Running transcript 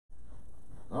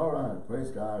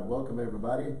Praise God. Welcome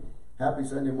everybody. Happy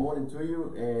Sunday morning to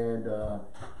you, and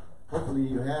hopefully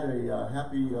you had a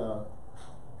happy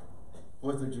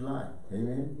 4th of July.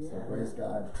 Amen. Yeah. So praise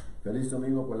God. Feliz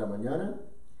Domingo por la mañana.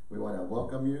 We want to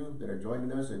welcome you that are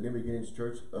joining us at New Beginnings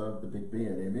Church of the Big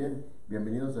Bend. Amen.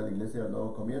 Bienvenidos a la Iglesia del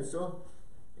Nuevo Comienzo.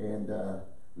 And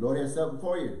Lord has something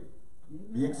for you.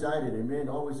 Amen. Be excited. Amen.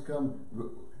 Always come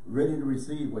ready to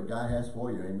receive what God has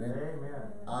for you. Amen.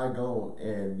 Amen. I go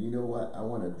and you know what? I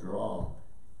want to draw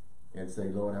and say,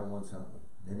 Lord, I want something.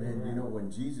 Amen. Amen. You know,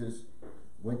 when Jesus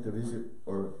went to visit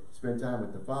or spend time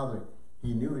with the Father,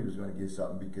 he knew he was going to get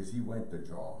something because he went to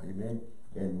draw. Amen.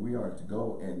 And we are to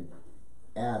go and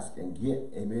ask and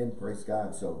get. Amen. Praise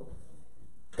God. So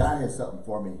God has something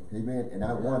for me. Amen. And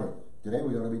I want it. Today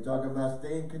we're going to be talking about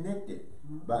staying connected,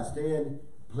 by staying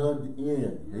plugged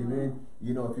in. Amen.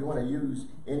 You know, if you want to use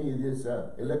any of this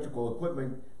electrical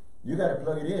equipment, you got to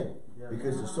plug it in,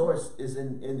 because the source is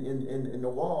in the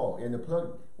wall, in the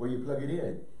plug where you plug it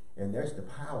in, and there's the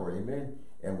power. Amen.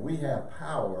 And we have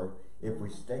power if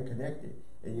we stay connected.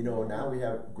 And you know, now we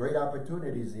have great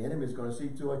opportunities. The enemy is going to see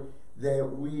to it that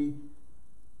we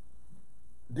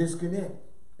disconnect.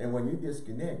 And when you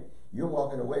disconnect, you're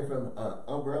walking away from an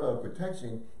umbrella of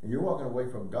protection, and you're walking away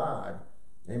from God.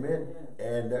 Amen. Yeah.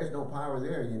 And there's no power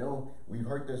there. You know, we've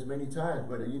heard this many times,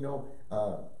 but you know,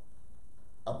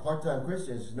 a part-time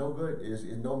Christian is no good, is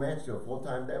no match to a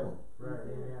full-time devil. Right.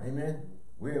 Yeah. Amen.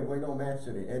 We're no match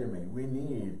to the enemy. We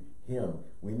need him.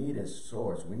 We need his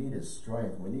source. We need his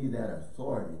strength. We need that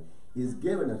authority. He's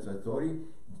given us authority.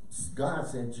 God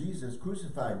sent Jesus,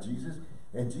 crucified Jesus,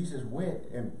 and Jesus went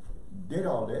and did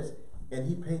all this, and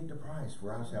he paid the price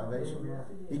for our salvation.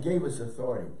 Amen. He gave us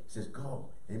authority. He says, go.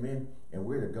 Amen. And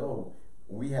we're to go.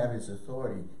 We have his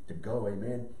authority to go.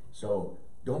 Amen. So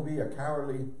don't be a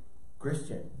cowardly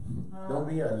Christian. Don't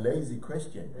be a lazy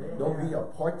Christian. Amen. Don't be a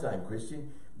part-time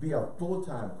Christian. Be a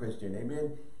full-time Christian.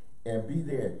 Amen. And be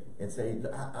there and say,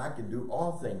 I can do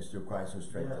all things through Christ who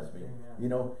strengthens me. Amen. You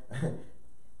know,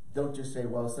 don't just say,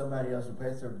 well, somebody else will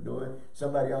pastor to do it.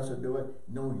 Somebody else will do it.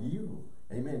 No, you.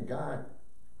 Amen. God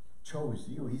chose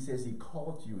you. He says he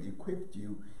called you, equipped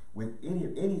you with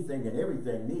anything and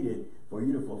everything needed for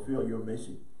you to fulfill your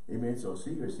mission. Amen. So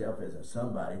see yourself as a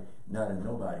somebody, not a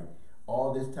nobody.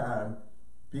 All this time,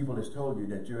 people has told you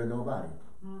that you're a nobody,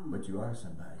 but you are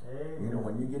somebody. Amen. You know,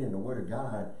 when you get in the Word of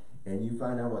God and you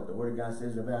find out what the Word of God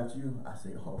says about you, I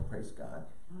say, oh, praise God.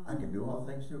 I can do all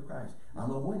things through Christ.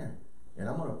 I'm a winner. And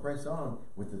I'm going to press on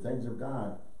with the things of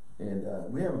God. And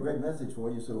we have a great message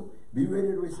for you, so be ready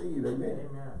to receive. Amen.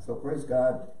 Amen. So praise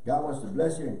God. God wants to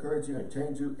bless you, encourage you, and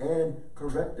change you, and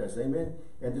correct us. Amen.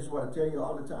 And just want to tell you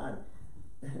all the time,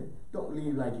 don't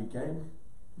leave like you came.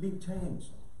 Leave changed.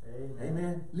 Amen.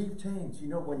 Amen. Leave changed. You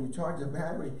know, when you charge the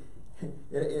battery,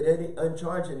 it ain't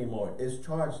uncharged anymore. It's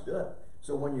charged up.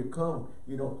 So when you come,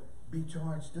 you know, be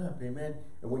charged up. Amen.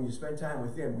 And when you spend time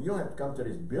with him, you don't have to come to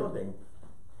this building.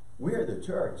 We're the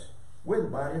church. We're the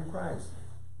body of Christ.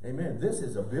 Amen. This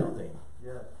is a building.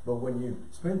 Yeah. But when you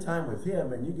spend time with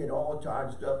him and you get all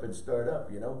charged up and stirred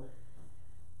up, you know,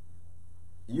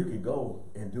 you can go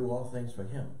and do all things for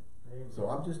him. Amen. So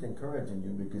I'm just encouraging you,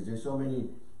 because there's so many,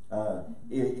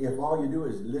 if all you do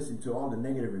is listen to all the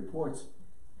negative reports,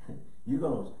 you're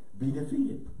going to be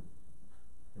defeated.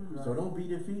 Right. So don't be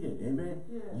defeated. Amen.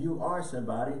 Yeah. You are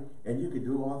somebody, and you can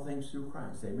do all things through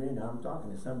Christ. Amen. Now I'm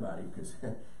talking to somebody, because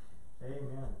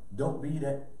amen. Don't be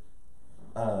that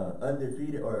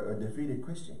undefeated or defeated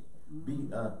Christian. Be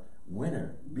a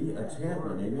winner. Be a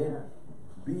champion. Amen.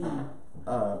 Be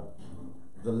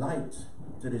the light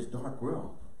to this dark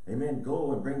world. Amen.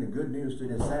 Go and bring the good news to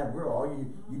this sad world. All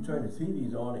you turn the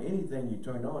TVs on, anything you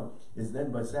turn on is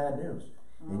nothing but sad news.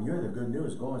 And you're the good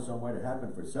news going somewhere to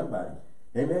happen for somebody.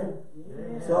 Amen.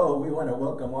 Yeah. So we want to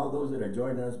welcome all those that are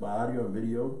joining us by audio and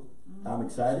video. I'm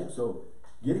excited. So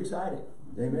get excited.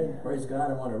 Amen. Yeah. Praise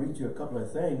God. I want to read you a couple of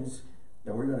things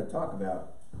that we're going to talk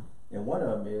about. And one of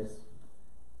them is,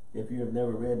 if you have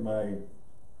never read my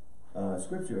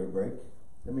scripture break,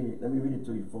 let me read it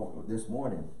to you for this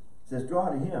morning. It says, draw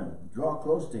to him, draw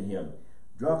close to him,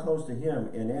 draw close to him,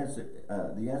 and answer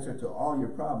the answer to all your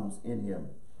problems in him.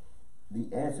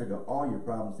 The answer to all your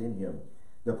problems in him.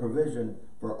 The provision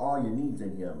for all your needs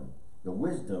in him. The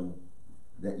wisdom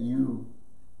that you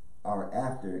are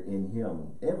after in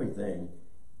him. Everything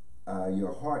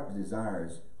your heart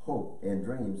desires, hope, and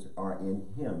dreams are in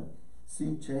him.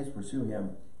 Seek, chase, pursue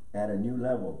him at a new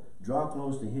level. Draw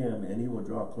close to him, and he will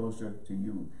draw closer to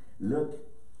you. Look,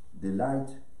 delight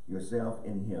yourself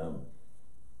in him.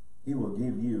 He will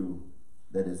give you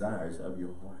the desires of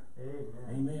your heart. Amen.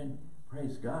 Amen.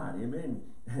 Praise God. Amen.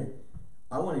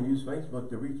 I want to use Facebook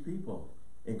to reach people,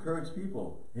 encourage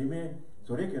people, amen,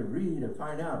 so they can read and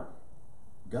find out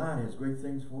God has great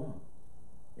things for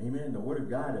them. Amen. The word of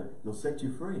God will set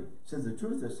you free. It says the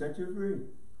truth will set you free.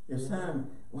 It's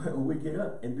time when we get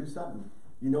up and do something.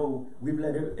 You know, we've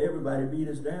let everybody beat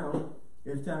us down.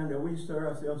 It's time that we stir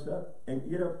ourselves up and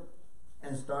get up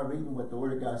and start reading what the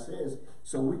word of God says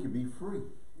so we can be free.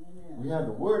 Amen. We have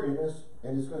the word in us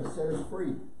and it's going to set us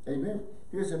free. Amen.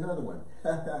 Here's another one.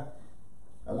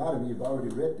 A lot of you have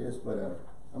already read this, but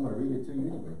I'm going to read it to you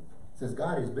anyway. It says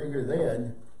God is bigger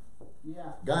than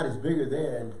God is bigger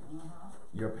than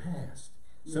your past.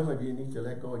 Some of you need to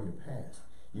let go of your past.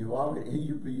 You've already,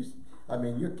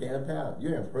 you're camped out.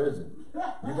 You're in prison.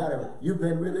 You've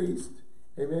been released.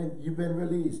 Amen. You've been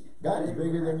released. God is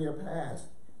bigger than your past.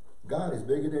 God is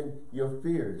bigger than your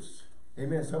fears.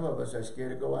 Amen. Some of us are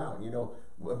scared to go out,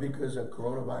 because of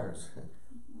coronavirus.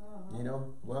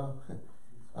 Well,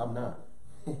 I'm not.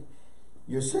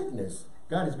 Your sickness.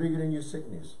 God is bigger than your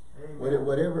sickness.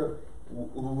 Whatever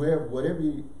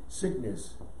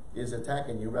sickness is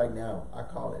attacking you right now, I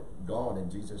call it gone in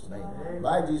Jesus' name. Amen.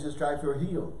 By Jesus' stripes you're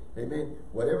healed. Amen.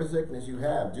 Whatever sickness you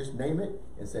have, just name it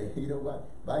and say, you know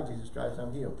what? By Jesus' stripes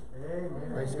I'm healed.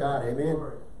 Amen. Praise God. Amen.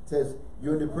 It says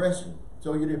your depression.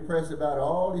 So you're depressed about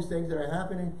all these things that are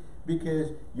happening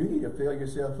because you need to fill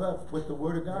yourself up with the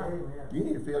word of God. Amen. You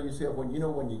need to fill yourself when you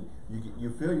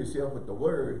fill yourself with the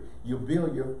word, you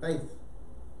build your faith.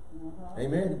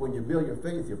 Amen. When you build your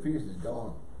faith, your fears is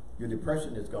gone. Your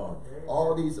depression is gone. Amen.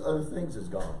 All these other things is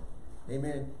gone.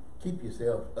 Amen. Keep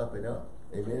yourself up and up.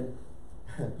 Amen.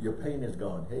 Your pain is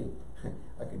gone. Hey,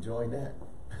 I can join that.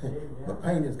 The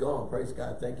pain is gone. Praise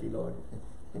God. Thank you, Lord.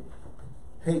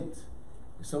 Hate.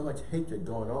 There's so much hatred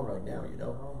going on right now,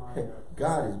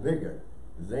 God is bigger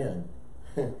than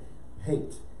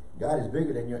hate. God is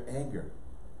bigger than your anger.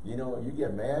 You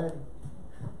get mad,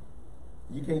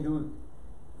 you can't do it.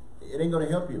 It ain't going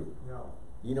to help you. No.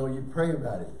 You pray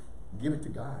about it. Give it to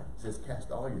God. It says, cast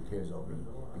all your cares over me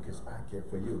because I care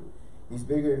for you. He's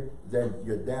bigger than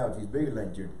your doubts. He's bigger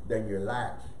than your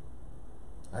lack.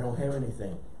 I don't have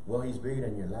anything. Well, he's bigger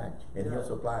than your lack. And he'll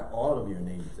supply all of your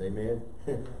needs. Amen.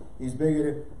 He's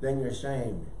bigger than your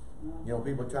shame.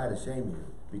 People try to shame you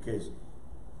because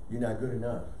you're not good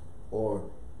enough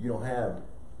or you don't have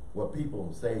what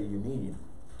people say you need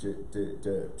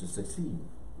to succeed.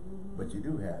 But you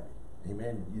do have it.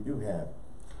 Amen. You do have.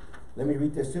 Let me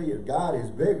read this to you. God is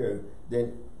bigger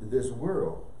than this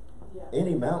world. Yeah.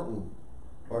 Any mountain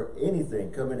or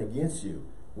anything coming against you,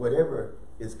 whatever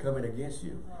is coming against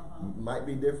you, might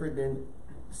be different than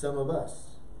some of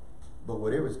us. But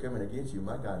whatever is coming against you,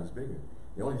 my God is bigger.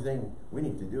 The only thing we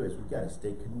need to do is we got to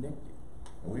stay connected.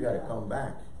 And we got to come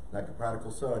back like the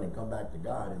prodigal son and come back to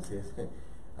God and say,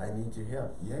 I need your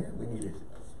help. Yeah, we need it.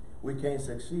 We can't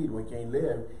succeed. We can't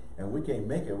live. And we can't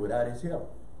make it without his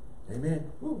help.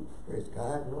 Amen. Woo. Praise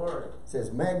God. Lord. It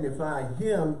says, magnify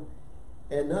him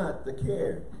and not the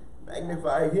care.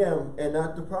 Magnify him and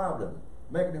not the problem.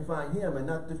 Magnify him and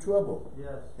not the trouble.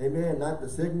 Yes. Amen. Not the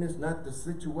sickness, not the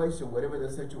situation, whatever the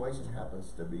situation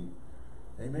happens to be.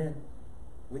 Amen.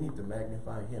 We need to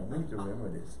magnify him. We need to remember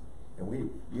this. And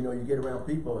you get around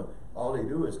people, all they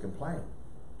do is complain.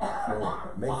 So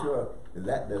make sure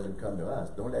that doesn't come to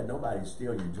us. Don't let nobody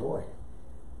steal your joy.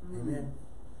 Amen.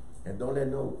 And don't let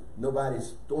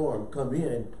nobody's storm come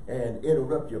in and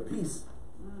interrupt your peace.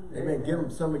 Amen. Give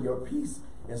them some of your peace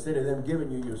instead of them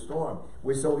giving you your storm.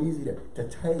 We're so easy to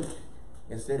take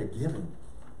instead of giving.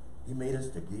 He made us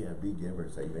to give, be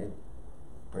givers. Amen.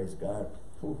 Praise God.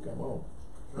 Ooh, come on.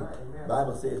 Right,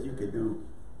 Bible says you can do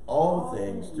all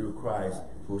things through Christ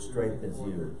who strengthens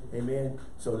you. Amen.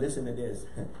 So listen to this.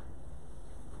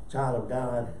 Child of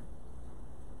God,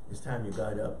 it's time you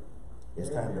got up. It's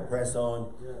time to press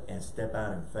on and step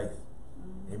out in faith.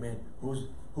 Amen. Who's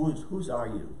are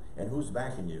you? And who's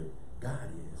backing you?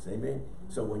 God is. Amen.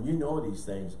 So when you know these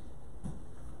things,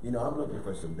 I'm looking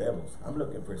for some devils. I'm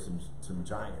looking for some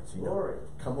giants.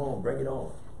 Come on, bring it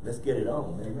on. Let's get it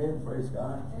on. Amen. Praise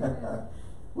God.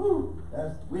 Woo.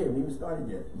 We haven't even started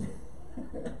yet.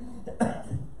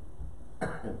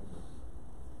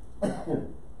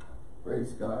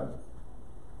 Praise God.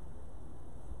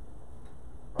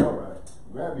 All right.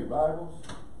 Grab your Bibles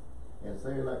and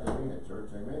say it like I mean it, church.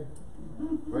 Amen.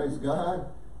 Praise God.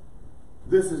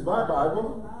 This is my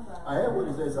Bible. I have what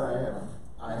it says I have.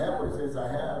 I have what it says I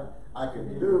have. I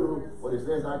can do what it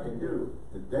says I can do.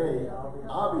 Today,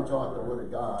 I'll be taught the word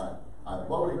of God. I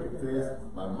boldly confess,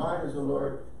 my mind is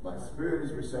alert, my spirit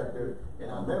is receptive,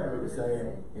 and I'll never be the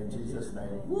same in Jesus'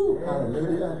 name. Woo,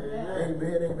 hallelujah.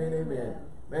 Amen, amen, amen.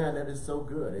 Man, that is so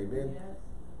good. Amen.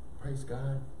 Praise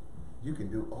God. You can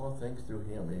do all things through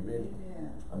him. Amen.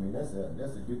 I mean, that's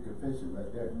a good confession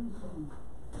right there.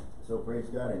 So praise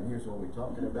God. And here's what we're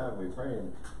talking about. We're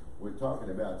praying. We're talking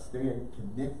about staying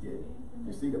connected.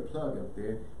 You see the plug up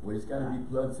there? Well, it's got to be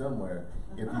plugged somewhere.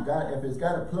 If it's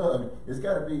got a plug, it's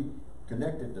got to be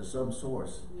connected to some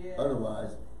source.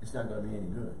 Otherwise, it's not going to be any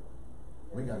good.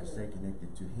 We got to stay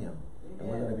connected to him. And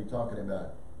we're going to be talking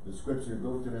about the scripture.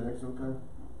 Go to the next one, Kurt.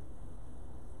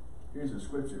 Here's the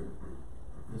scripture.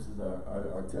 This is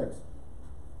our text.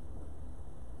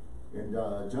 In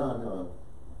John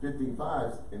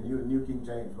 15:5, in New King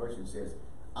James Version says,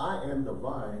 I am the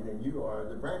vine and you are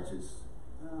the branches.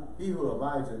 He who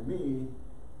abides in me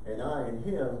and I in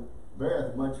him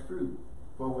beareth much fruit.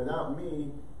 For without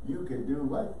me you can do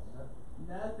what?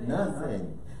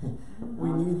 Nothing. We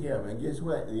need him. And guess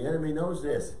what? The enemy knows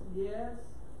this. Yes.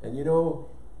 And you know,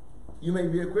 you may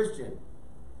be a Christian,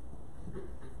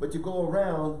 but you go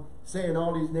around saying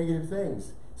all these negative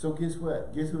things. So guess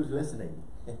what? Guess who's listening?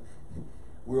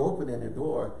 We're opening the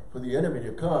door for the enemy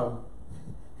to come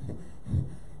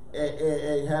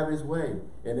and have his way.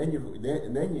 And then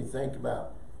you think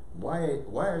about why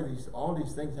are all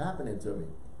these things happening to me?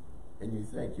 And you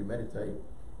think, you meditate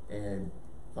and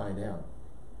find out.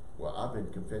 Well, I've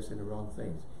been confessing the wrong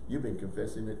things. You've been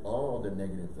confessing all the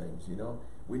negative things. You know,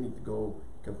 we need to go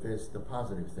confess the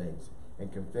positive things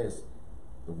and confess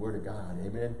the Word of God.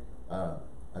 Amen.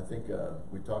 I think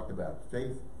we talked about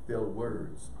faith-filled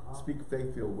words. Speak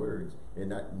faith-filled words and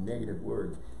not negative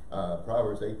words.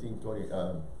 Proverbs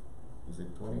 18:20. Is it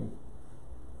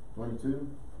 22?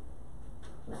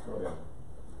 Let's go there.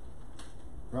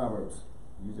 Proverbs,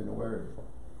 using the word,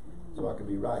 so I can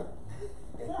be right.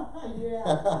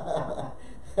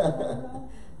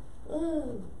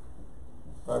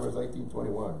 Proverbs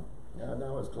 18:21. Yeah,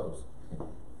 now it's close.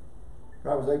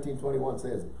 Proverbs 18:21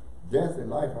 says, death and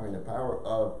life are in the power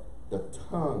of the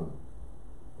tongue,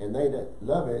 and they that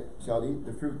love it shall eat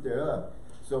the fruit thereof.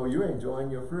 So you're enjoying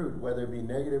your fruit, whether it be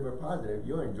negative or positive.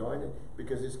 You're enjoying it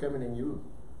because it's coming in you.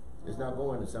 It's not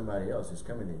going to somebody else. It's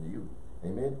coming into you.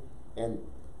 Amen. And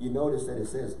you notice that it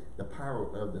says the power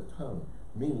of the tongue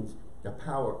means the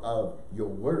power of your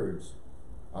words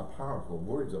are powerful.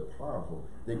 Words are powerful.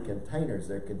 They're containers.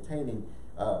 They're containing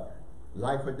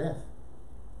life or death.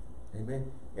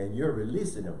 Amen. And you're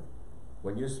releasing them.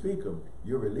 When you speak them,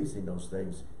 you're releasing those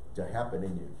things to happen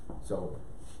in you. So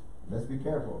let's be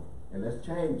careful. And let's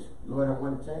change. Lord, I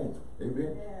want to change.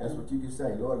 Amen. That's what you can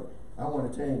say. Lord, I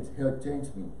want to change. Help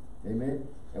change me. Amen.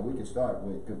 And we can start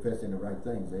with confessing the right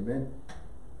things. Amen.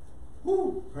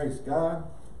 Woo! Praise God.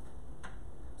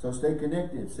 So stay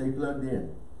connected. Stay plugged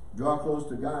in. Draw close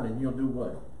to God and he'll do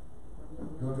what?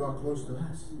 He'll draw close to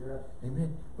us.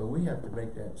 Amen. But we have to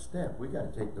make that step. We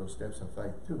got to take those steps of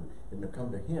faith too. And to come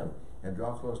to him and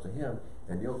draw close to him,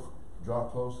 and he'll draw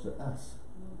close to us.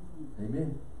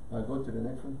 Amen. Go to the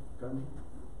next one. Come.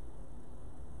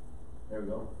 There we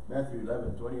go. Matthew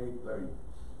 11:28-30.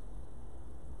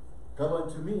 Come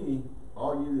unto me,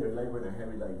 all you that are labored and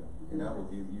heavy laden, and I will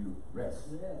give you rest.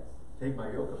 Take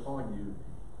my yoke upon you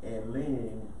and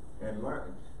lean and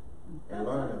learn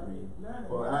of me,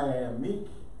 for I am meek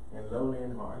and lowly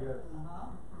in heart.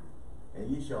 And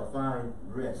ye shall find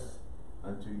rest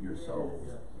unto your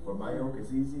souls. For my yoke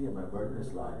is easy and my burden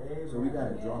is light. So we got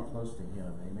to draw close to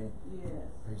him. Amen.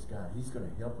 Praise God. He's going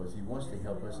to help us. He wants to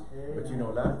help us. But you know,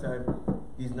 a lot of times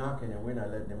he's knocking and we're not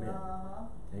letting him in.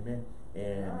 Amen.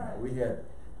 And we have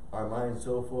our minds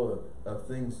so full of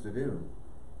things to do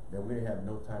that we have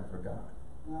no time for God.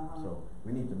 So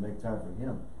we need to make time for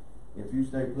him. If you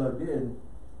stay plugged in,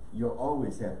 you'll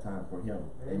always have time for him.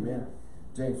 Amen.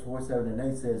 James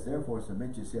 4:7-8 says, therefore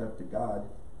submit yourself to God,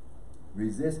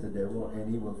 resist the devil, and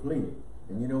he will flee.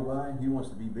 And you know why? He wants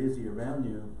to be busy around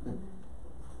you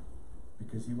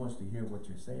because he wants to hear what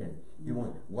you're saying. He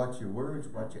wants to watch your words,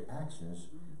 watch your actions,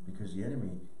 because the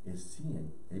enemy is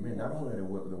seeing. Amen. Not only the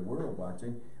world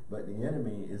watching, but the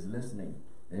enemy is listening.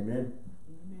 Amen.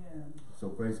 So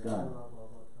praise God.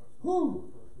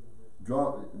 Whoo!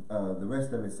 The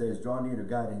rest of it says, draw near to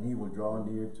God and he will draw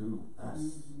near to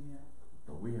us.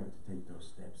 But we have to take those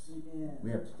steps. We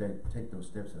have to take those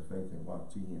steps of faith and walk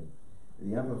to him.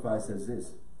 The Amplified says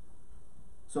this: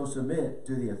 so submit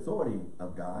to the authority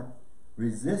of God,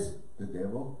 resist the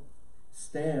devil,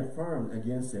 stand firm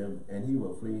against him, and he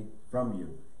will flee from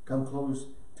you. Come close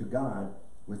to God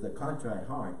with a contrite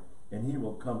heart, and he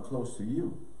will come close to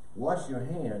you. Wash your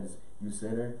hands, you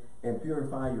sinner, and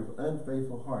purify your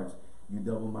unfaithful hearts, you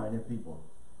double-minded people.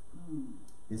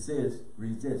 It says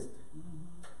resist.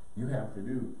 You have to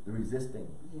do the resisting.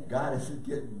 God has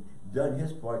done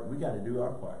his part. We got to do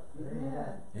our part.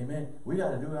 Amen. We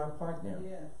got to do our part now.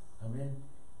 Amen.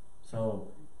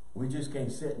 So we just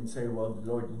can't sit and say, well,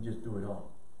 Lord, you just do it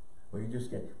all. Well, you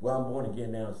just can't. Well, I'm born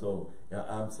again now, so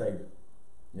I'm safe.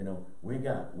 You know, we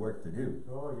got work to do.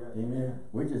 Oh, yeah. Amen.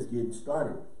 We're just getting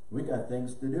started. We got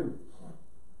things to do.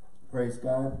 Praise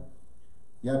God.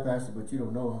 Yeah, Pastor, but you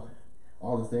don't know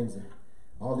all the things,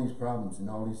 all these problems and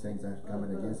all these things that's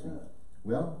coming against me.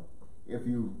 Well, if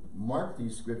you mark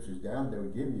these scriptures down, they will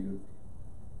give you,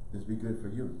 this be good for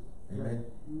you. Amen.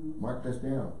 Mark this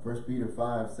down. 1 Peter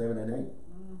 5, 7 and 8.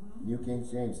 New King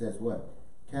James says what?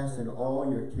 Casting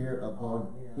all your care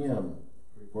upon him,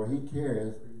 for he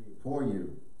careth for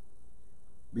you.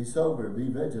 Be sober, be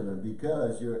vigilant,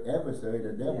 because your adversary,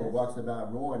 the devil, walks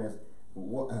about roaring as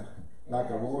like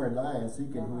a roaring lion,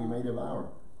 seeking who he may devour.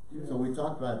 So we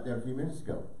talked about that a few minutes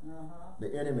ago.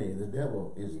 The enemy, the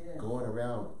devil, is going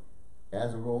around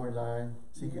as a roaring lion,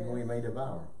 seeking who he may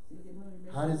devour.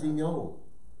 How does he know?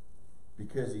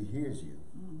 Because he hears you.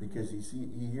 Because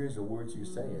he hears the words you're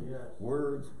saying.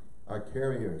 Words are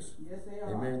carriers. Yes, they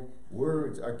are. Amen.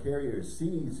 Words are carriers.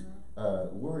 Seeds,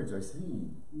 words are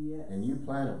seed. Yes. And you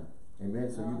plant them. Amen.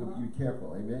 So you be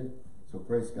careful. Amen. So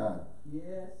praise God.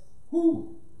 Yes.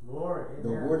 Whoo! Glory. The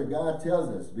word of God tells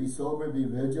us, be sober, be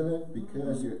vigilant,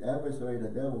 because your adversary, the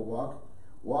devil,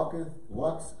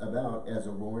 walks about as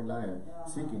a roaring lion,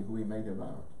 seeking who he may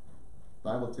devour.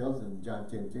 Bible tells us in John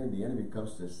 10:10, the enemy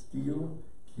comes to steal,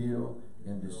 kill,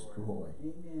 and destroy.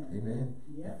 Amen. Amen.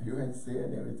 Yep. If you're in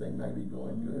sin, everything might be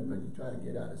going good, but you try to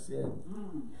get out of sin,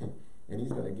 and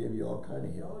he's going to give you all kind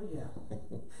of help.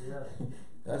 Oh, yeah.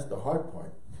 That's the hard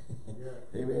part.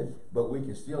 Amen. But we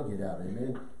can still get out.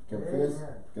 Amen.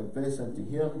 Confess unto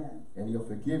him, and he'll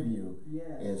forgive you,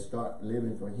 and start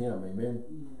living for him. Amen.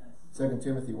 2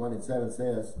 Timothy 1 and 7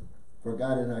 says, for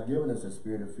God has not given us a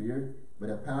spirit of fear, but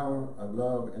a power of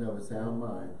love and of a sound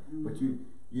mind. But you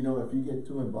know, if you get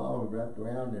too involved, wrapped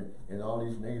around in all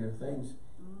these negative things,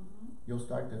 you'll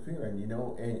start to fear. And you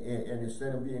know, and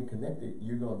instead of being connected,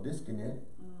 you're going to disconnect,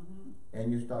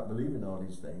 and you start believing all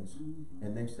these things.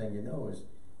 And next thing you know is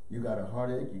you got a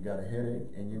heartache, you got a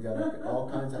headache, and you got all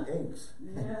kinds of aches.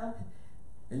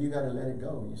 And you got to let it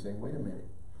go. And you say, wait a minute,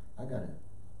 I got to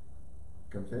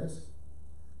confess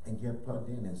and get plugged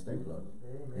in and stay plugged.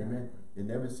 Amen. It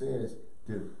never says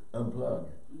to unplug.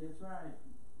 That's right.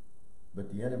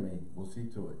 But the enemy will see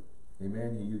to it.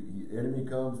 Amen. The enemy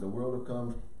comes, the world will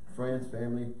come, friends,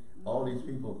 family, all these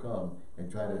people come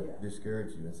and try to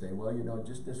discourage you and say, well, you know,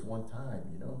 just this one time,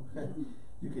 you know.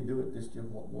 You can do it just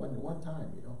one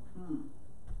time, you know.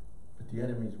 But the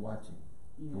enemy's watching.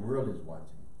 The world is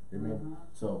watching. Amen.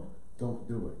 So don't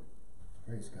do it.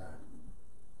 Praise God.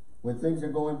 When things are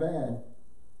going bad,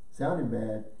 sounding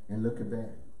bad, and looking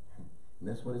bad. And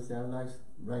that's what it sounds like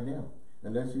right now.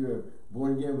 Unless you're a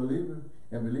born-again believer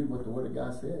and believe what the Word of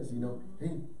God says, you know,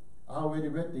 hey, I already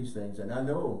read these things, and I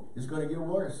know it's going to get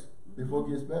worse before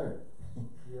it gets better.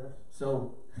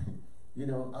 So, you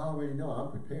know, I already know I'm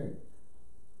prepared.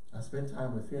 I spend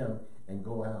time with him and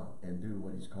go out and do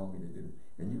what he's called me to do.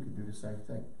 And you can do the same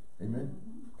thing. Amen?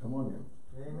 Come on now.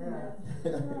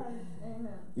 Amen.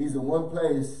 He's the one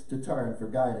place to turn for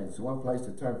guidance, one place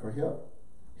to turn for help.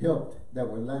 Help that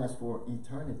will last for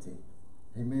eternity.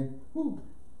 Amen. Woo.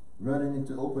 Running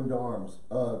into open arms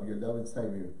of your loving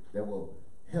Savior that will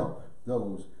help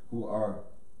those who are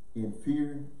in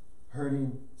fear,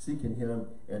 hurting, seeking him,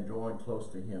 and drawing close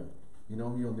to him. You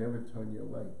know, he'll never turn you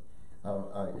away.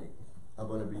 I'm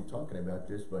going to be talking about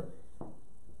this, but,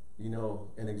 you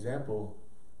know, an example,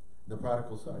 the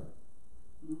prodigal son.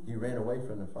 He ran away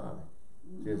from the father.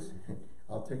 Just,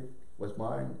 I'll take what's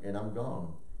mine and I'm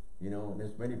gone. You know, and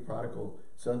there's many prodigal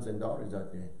sons and daughters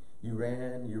out there. You're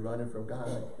running from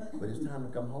God, but it's time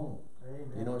to come home.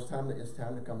 Amen. You know, it's time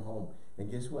to come home.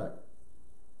 And guess what?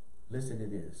 Listen to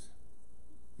this.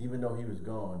 Even though he was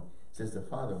gone, it says the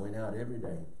father went out every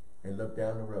day and looked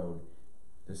down the road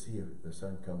to see if the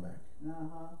son come back.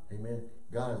 Amen.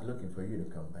 God is looking for you to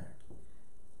come back.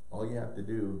 All you have to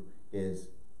do is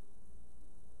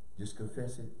just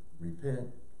confess it,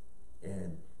 repent,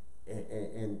 and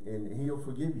he'll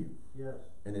forgive you.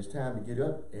 And it's time to get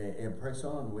up and press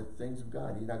on with things of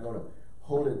God. He's not going to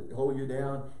hold you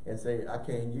down and say, I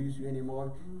can't use you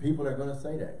anymore. People are going to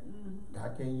say that. I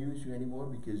can't use you anymore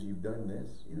because you've done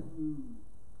this. You know,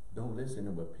 don't listen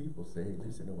to what people say.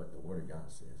 Listen to what the Word of God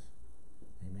says.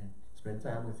 Amen. Spend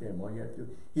time with him. All you have to do.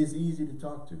 He's easy to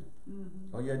talk to.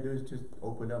 All you have to do is just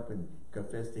open up and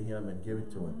confess to him and give it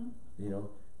to him. You know,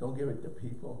 don't give it to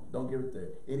people. Don't give it to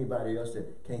anybody else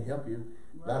that can't help you.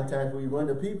 A lot of times we run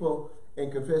to people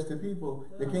and confess to people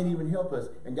that can't even help us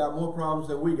and got more problems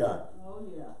than we got. Oh,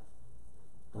 yeah.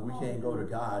 But we can't go to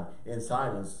God in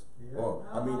silence, or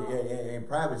I mean in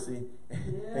privacy,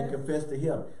 and confess to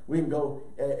Him. We can go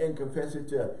and confess it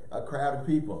to a crowd of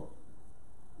people,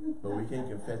 but we can't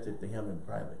confess it to Him in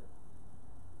private.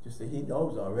 Just that He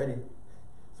knows already,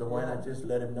 so why not just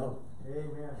let Him know?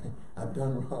 Amen. I've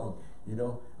done wrong. You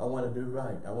know, I want to do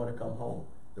right. I want to come home.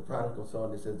 The prodigal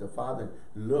son, that says the father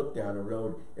looked down the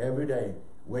road every day,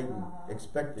 waiting,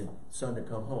 expecting son to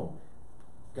come home.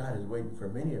 God is waiting for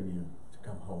many of you to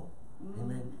come home.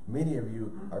 Amen. Many of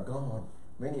you are gone.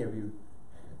 Many of you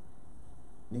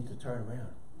need to turn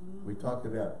around. We talked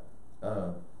about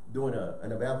doing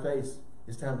an about face.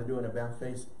 It's time to do an about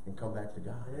face and come back to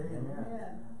God.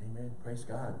 Amen. Amen. Praise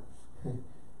God. Thank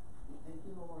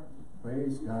you, Lord.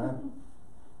 Praise God.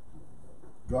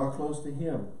 Draw close to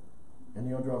Him, and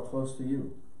He'll draw close to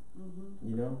you.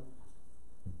 You know?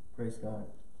 Praise God.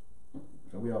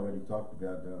 So we already talked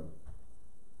about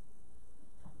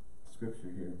scripture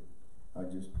here. I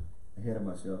just ahead of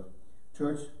myself.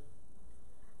 Church,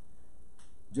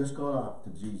 just call out to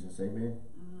Jesus. Amen.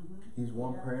 He's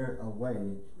one prayer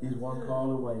away. He's one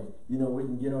call away. You know, we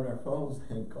can get on our phones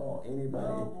and call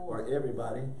anybody or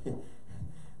everybody.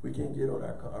 We can't get on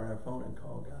our phone and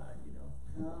call God, you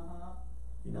know.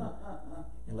 You know,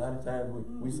 and a lot of times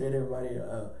we send everybody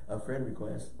a friend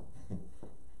request,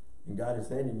 and God is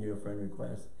sending you a friend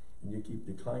request, and you keep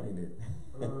declining it.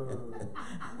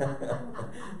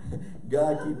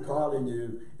 God keeps calling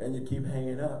you, and you keep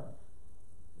hanging up.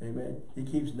 Amen. He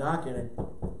keeps knocking it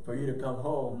for you to come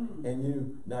home, and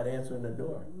you not answering the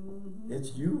door.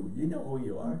 It's you. You know who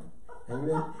you are.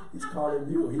 Amen. He's calling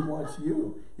you. He wants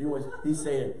you. He's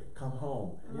saying, come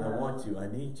home. I want you. I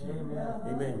need you.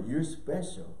 Amen. You're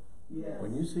special.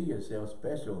 When you see yourself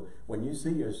special, when you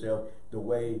see yourself the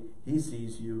way He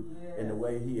sees you and the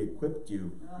way He equipped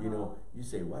you, you know, you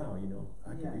say, wow, you know,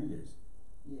 I can do this.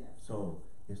 So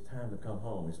it's time to come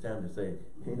home. It's time to say,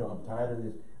 you know, I'm tired of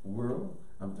this world.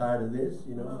 I'm tired of this,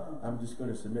 you know. I'm just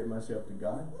going to submit myself to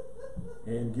God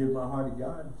and give my heart to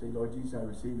God and say, Lord Jesus, I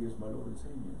receive you as my Lord and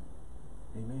Savior.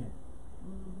 Amen.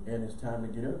 And it's time to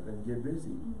get up and get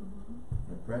busy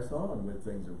and press on with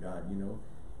things of God, you know.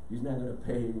 He's not going to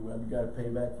pay you. Well, you got to pay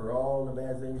back for all the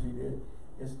bad things you did.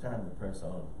 It's time to press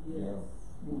on, you know.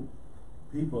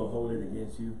 People hold it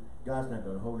against you. God's not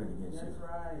going to hold it against you.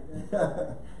 That's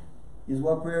right. He's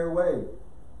one prayer away.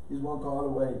 He's one call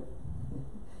away.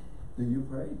 Do you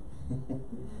pray?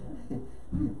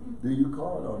 Do you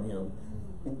call on Him?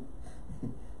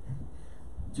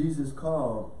 Jesus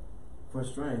called for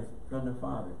strength from the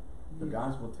Father. The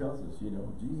gospel tells us, you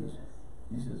know, Jesus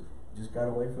just got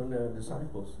away from the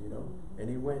disciples, you know, and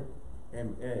He went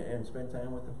and spent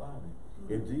time with the Father.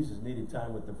 If Jesus needed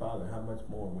time with the Father, how much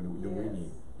more do we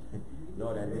need?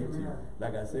 Lord, I need you.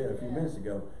 Like I said a few minutes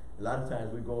ago, a lot of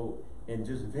times we go and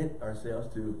just vent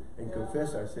ourselves to and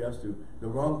confess ourselves to the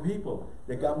wrong people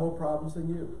that got more problems than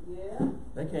you.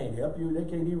 They can't help you. They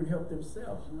can't even help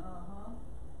themselves.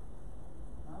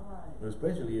 All right.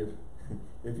 Especially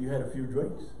if you had a few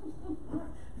drinks.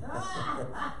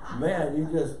 Man, you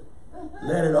just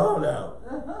let it all out.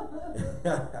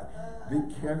 Be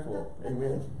careful.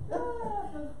 Amen.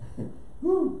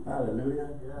 Woo, hallelujah.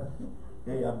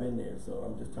 Hey, I've been there, so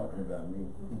I'm just talking about me.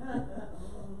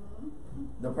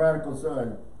 The prodigal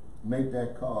son made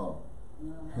that call.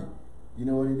 You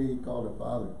know what he did? He called the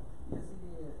father. Yes,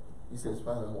 he did. He says,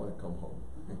 Father, I want to come home.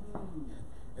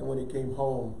 And when he came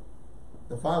home,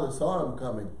 the father saw him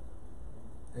coming.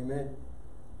 Amen.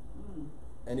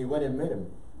 And he went and met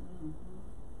him.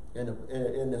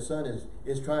 And the son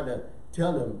is trying to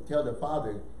tell the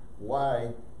father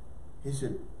why he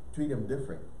should treat him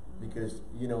different. Because,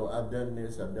 you know, I've done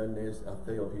this, I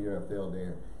failed here, I failed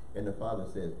there. And the father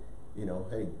says, you know,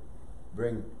 hey,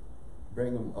 bring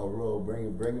him a robe, bring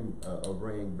him a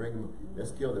ring,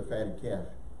 let's kill the fatted calf.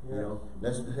 You know,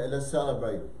 let's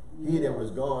celebrate. He that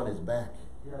was gone is back.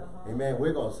 Amen.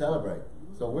 We're going to celebrate.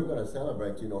 So we're going to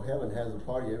celebrate. You know, heaven has a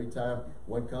party every time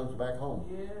one comes back home.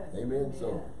 Amen.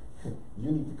 So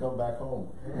you need to come back home.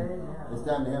 It's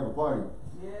time to have a party.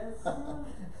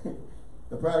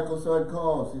 The prodigal son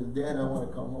calls, says, Dad, I want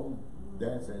to come home.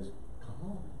 Dad says, come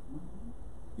home.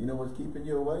 You know what's keeping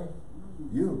you away?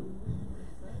 You.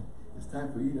 It's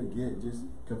time for you to just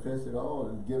confess it all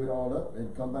and give it all up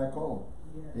and come back home.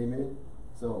 Amen.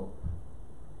 So,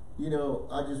 you know,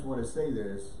 I just want to say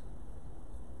this.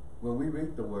 When we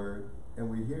read the word and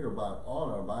we hear about all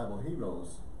our Bible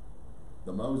heroes,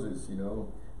 the Moses, you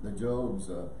know, the Jobs,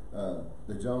 the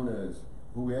Jonahs,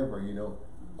 whoever, you know,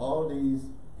 all these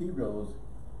heroes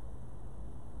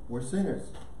were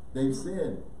sinners. They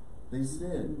sinned.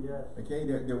 Okay,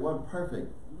 they weren't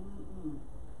perfect.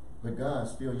 But God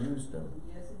still used them.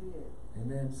 Yes, it did.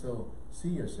 Amen. So see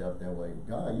yourself that way.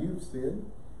 God, you've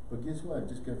sinned, but guess what?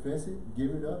 Just confess it,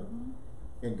 give it up,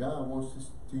 and God wants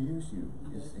to use you.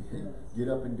 Yes, Just he does. get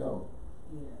up and go.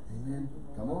 Yes. Amen.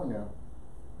 Come on now.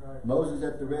 Right. Moses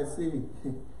at the Red Sea,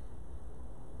 he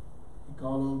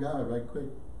called on God right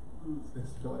quick.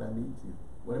 Says, Lord, I need you.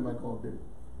 What am I going to do?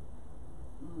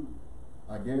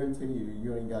 I guarantee you,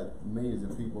 you ain't got millions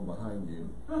of people behind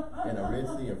you and a Red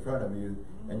Sea in front of you,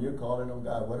 and you're calling on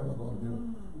God. What am I going to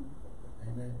do?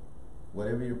 Amen.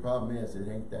 Whatever your problem is, it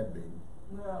ain't that big.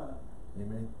 No.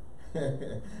 Amen.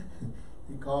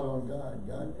 He called on God.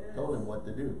 God told him what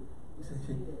to do. He said,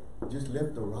 just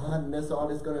lift the rod, and that's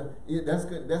all it's gonna. That's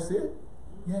good. That's it.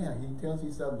 Yeah. He tells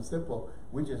you something simple.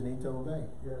 We just need to obey.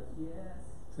 Yes. Yes.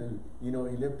 So you know,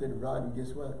 he lifted the rod, and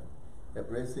guess what? That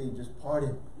Red Sea just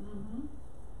parted,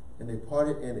 and they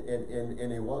parted,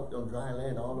 and they walked on dry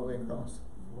land all the way across.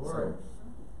 Lord.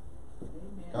 So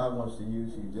Amen. God wants to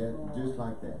use you just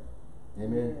like that.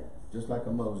 Amen. Yes. Just like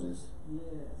a Moses. Yes.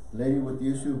 Lady with the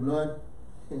issue of blood,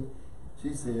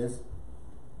 she says,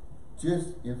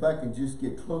 just if I can just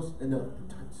get close enough to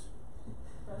touch.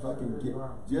 If I can get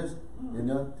just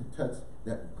enough to touch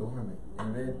that garment.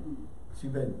 Amen.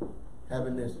 She's been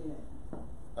having this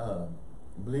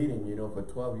bleeding, you know, for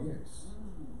 12 years.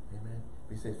 Amen.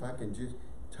 We say, if I can just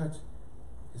touch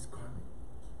his garment.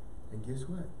 And guess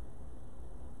what?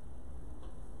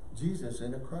 Jesus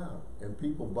in a crowd and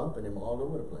people bumping him all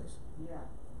over the place. Yeah.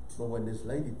 But when this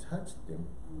lady touched him,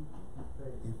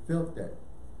 he felt that.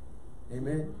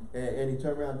 Amen. And he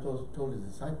turned around and told his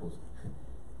disciples,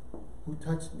 who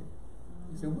touched me?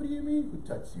 He said, what do you mean who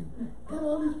touched you? Got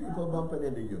all these people bumping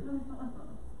into you.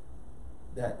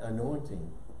 That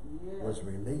anointing was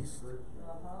released.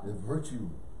 The virtue.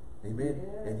 Amen.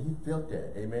 And he felt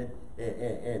that. Amen.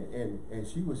 And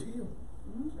she was healed.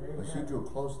 But she drew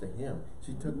close to him.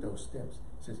 She took those steps.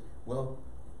 Says, well,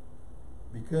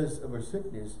 because of her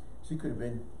sickness, she could have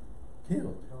been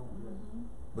killed.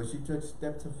 But she took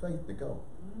steps of faith to go.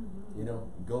 You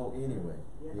know, go anyway.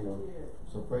 Yes, You know. she did.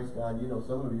 So praise God. You know,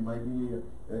 some of you might be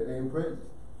in prison.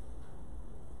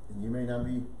 And you may not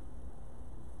be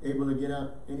able to get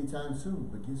out anytime soon.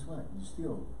 But guess what? You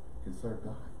still can serve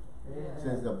God. Yes.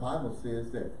 Since the Bible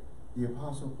says that the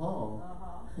Apostle Paul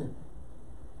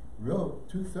wrote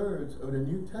 2/3 of the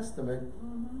New Testament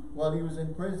while he was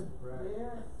in prison. Right.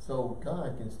 Yes. So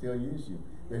God can still use you.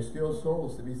 There's still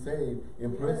souls to be saved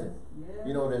in prison. Yes.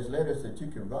 You know, there's letters that you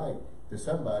can write to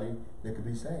somebody that could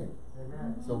be saved.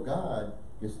 Amen. So God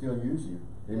can still use you.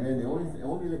 Amen.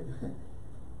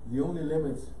 The only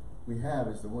limits we have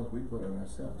is the ones we put on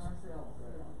ourselves.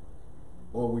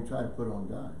 Or we try to put on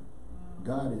God.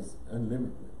 God is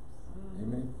unlimited.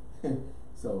 Amen.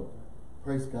 So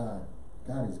praise God.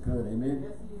 God is good. Amen.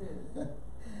 Yes, he is.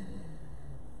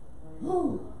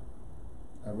 Whew.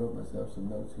 I wrote myself some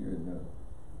notes here and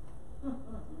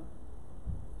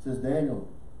says Daniel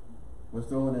was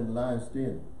thrown in the lion's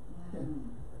den.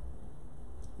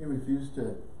 He refused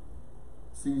to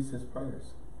cease his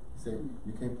prayers. He said,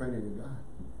 you can't pray to your God.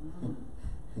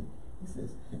 He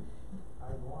says,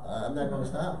 I'm not going to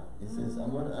stop. He says,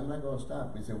 I'm not going to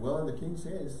stop. He said, well, the king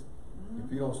says,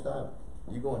 if you don't stop,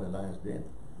 you go in the lion's den.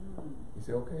 He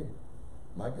said, okay,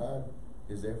 my God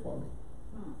is there for me.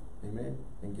 Amen.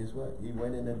 And guess what? He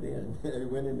went in the den. He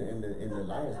went in the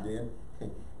lion's den,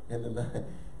 and the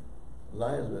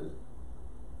lions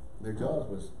their jaws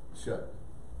was shut.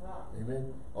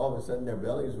 Amen. All of a sudden their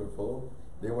bellies were full.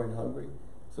 They weren't hungry.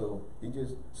 So he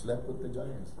just slept with the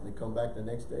giants. They come back the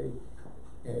next day,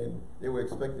 and they were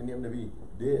expecting him to be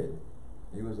dead.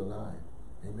 He was alive.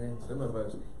 Amen. Some of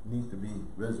us need to be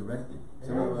resurrected.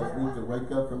 Some of us need to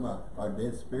wake up from our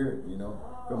dead spirit, you know.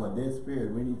 From a dead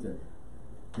spirit, we need to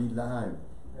be live.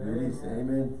 Release.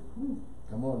 Amen.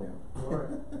 Come on now.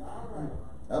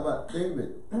 How about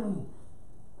David?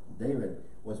 David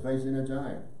was facing a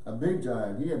giant. A big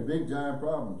giant. He had big giant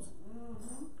problems.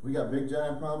 We got big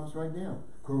giant problems right now.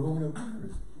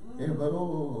 Coronavirus. Everybody,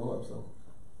 oh, I'm so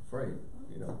afraid,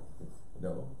 you know.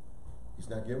 No. He's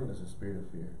not giving us a spirit of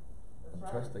fear. I'm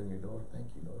trusting you, Lord.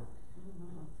 Thank you, Lord.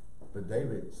 But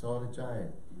David saw the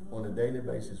giant on a daily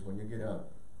basis. When you get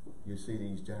up, you see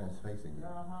these giants facing you.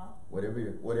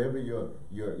 Whatever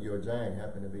your giant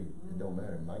happen to be, it don't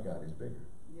matter. My God is bigger.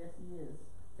 Yes, he is.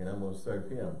 And I'm going to serve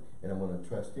him, and I'm going to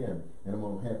trust him, and I'm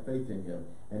going to have faith in him.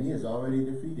 And he is already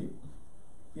defeated.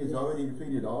 He has already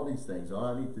defeated all these things. All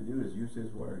I need to do is use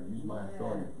his word, use my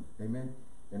authority. Amen.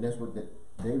 And that's what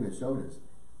David showed us.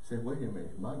 He said, wait a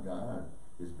minute, my God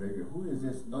is bigger. Who is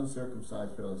this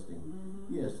uncircumcised Philistine?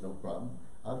 He has no problem.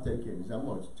 I'll take it. He said, I'm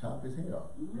going to chop his head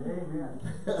off. Amen.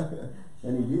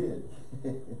 And he did.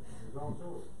 He's on to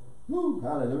it. Woo,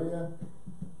 hallelujah.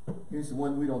 Here's the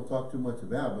one we don't talk too much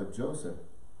about, but Joseph.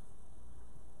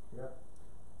 Yeah.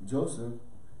 Joseph,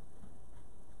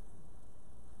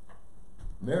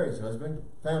 Mary's husband,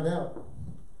 found out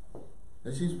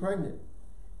that she's pregnant.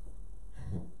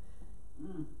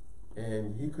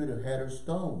 And he could have had her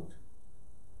stoned.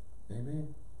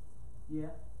 Amen. Yeah.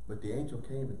 But the angel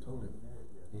came and told him,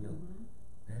 you know,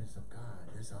 that is of God.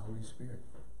 That's the Holy Spirit.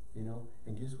 You know,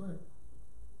 and guess what?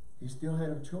 He still had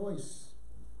a choice.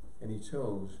 And he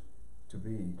chose to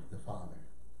be the father.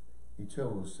 He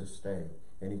chose to stay.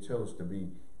 And he chose to be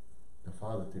the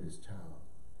father to this child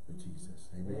with Jesus.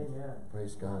 Amen. Amen.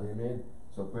 Praise God. Amen.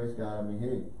 So praise God. I mean,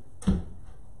 hey,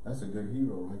 that's a good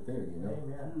hero right there, you know.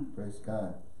 Amen. Praise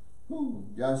God. Woo.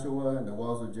 Joshua and the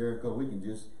walls of Jericho, we can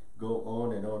just go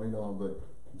on and on and on, but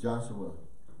Joshua,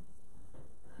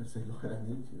 I say, Lord, I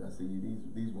need you. I say,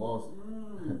 these walls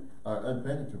are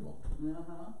impenetrable. You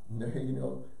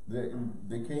know,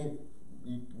 they can't,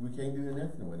 we can't do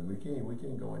nothing with them. We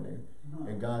can't go in there.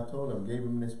 And God told him, gave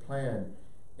him this plan,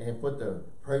 and put the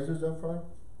praisers up front.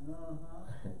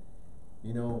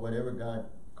 You know, whatever God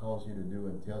calls you to do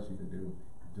and tells you to do,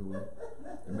 do it.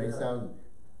 It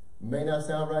may not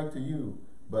sound right to you,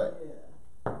 but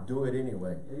do it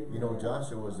anyway. You know,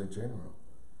 Joshua was a general.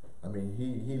 I mean,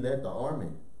 he led the army.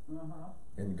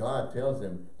 And God tells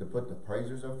him to put the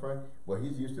praisers up front. Well,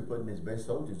 he's used to putting his best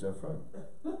soldiers up front.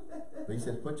 But he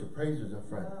says, put your praisers up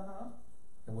front.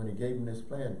 And when he gave him this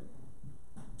plan,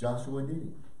 Joshua did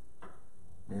it.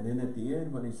 And then at the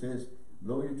end, when he says,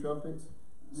 blow your trumpets,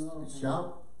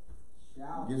 shout,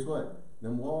 guess what?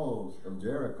 Them walls of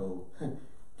Jericho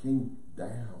came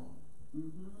down,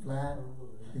 flat,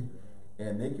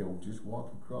 and they can just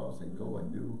walk across and go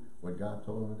and do what God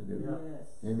told them to do.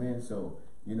 Amen. So,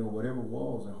 you know, whatever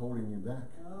walls are holding you back,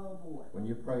 when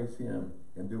you praise him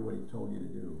and do what he told you to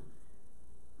do,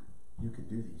 you can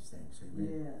do these things.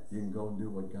 Amen. You can go and do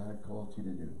what God called you to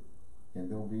do. And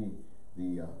don't be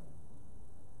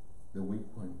the weak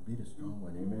one. Be the strong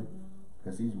one. Amen.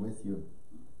 Because he's with you.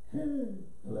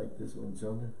 I like this one,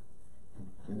 Jonah.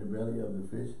 In the belly of the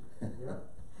fish.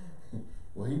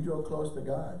 Well, he drew close to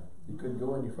God. He couldn't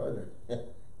go any further.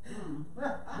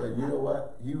 But you know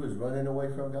what? He was running away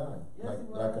from God.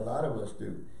 Like a lot of us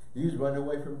do. He was running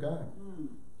away from God.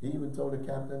 He even told the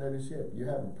captain of the ship, you're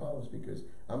having problems because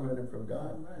I'm running from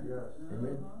God.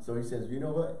 Amen. So he says, you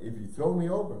know what? If you throw me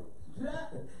over,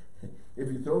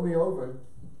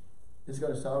 it's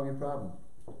going to solve your problem.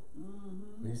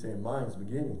 He said, mine's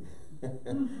beginning.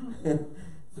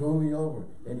 Throw me over.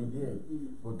 And he did.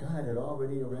 Well, God had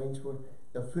already arranged for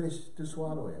the fish to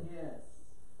swallow him.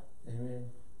 Amen.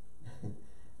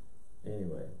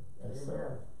 Anyway, that's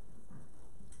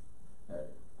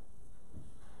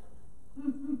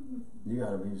you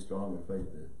got to be strong in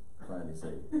faith to finally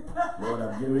say, Lord,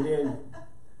 I'm giving in.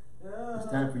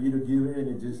 It's time for you to give in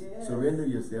and just surrender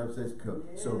yourself. Says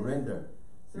surrender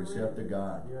yourself to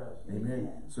God.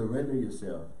 Amen. Surrender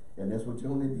yourself. And that's what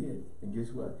Jonah did. And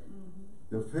guess what?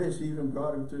 The fish even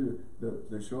brought him to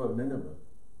the shore of Nineveh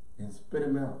and spit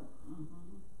him out.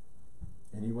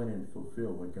 And he went and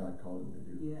fulfilled what God called him to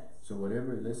do. So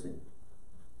whatever, listen,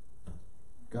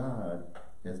 God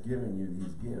has given you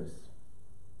these gifts.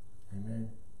 Amen.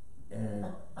 And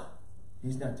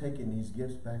he's not taking these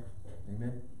gifts back.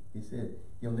 Amen. He said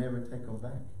he'll never take them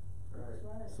back.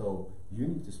 So you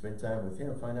need to spend time with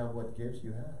him. Find out what gifts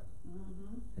you have.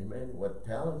 Amen. What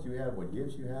talents you have, what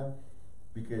gifts you have.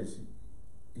 Because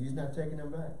he's not taking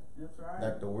them back.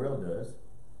 Like the world does.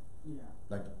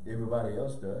 Like everybody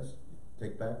else does.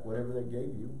 Take back whatever they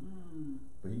gave you.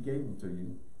 But he gave them to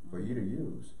you for you to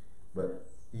use. But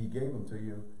he gave them to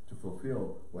you to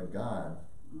fulfill what God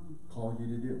called you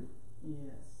to do.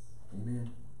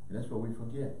 Amen. And that's what we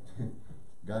forget.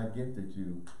 God gifted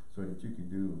you so that you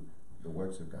could do the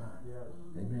works of God.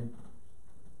 Amen.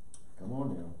 Come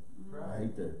on now. I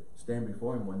hate to stand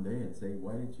before him one day and say,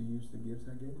 why didn't you use the gifts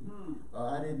I gave you?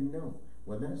 I didn't know.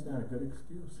 Well, that's not a good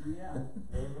excuse.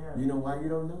 You know why you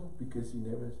don't know? Because you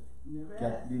never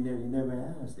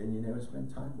asked and you never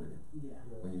spent time with him.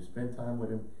 When you spend time with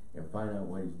him and find out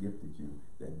what he's gifted you,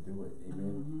 then do it.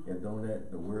 Amen. And don't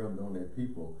let the world, don't let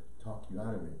people talk you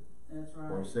out of it.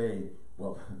 Or say,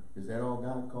 well, is that all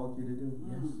God called you to do?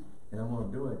 Yes. And I'm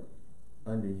going to do it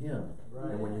under him.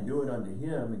 And when you do it under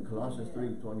him, in Colossians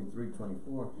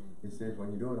 3:23-24, it says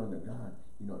when you do it under God,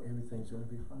 you know, everything's going to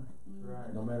be fine.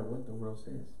 No matter what the world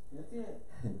says.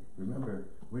 Remember,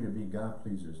 we're to be God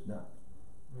pleasers, not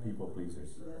people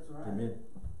pleasers. Amen.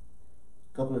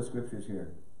 Couple of scriptures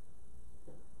here.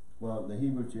 Well, the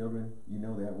Hebrew children, you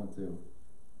know that one too.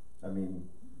 I mean,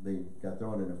 they got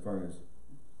thrown in a furnace,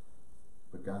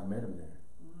 but God met them there.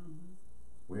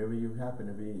 Wherever you happen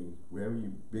to be, wherever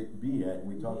you be at,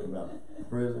 we talked about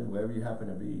prison, wherever you happen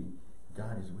to be,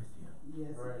 God is with you.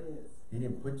 Yes, Right. it is. He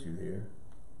didn't put you there.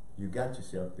 You got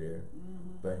yourself there.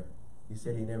 But he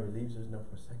said he never leaves us nor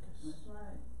forsakes us. That's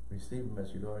right. Receive him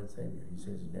as your Lord and Savior. He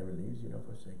says he never leaves you nor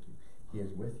forsakes you. He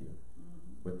is with you.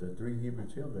 But the 3 Hebrew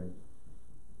children,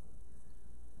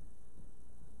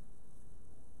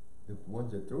 the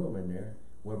ones that threw them in there,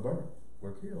 were burnt,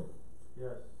 were killed.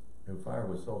 Yes. The fire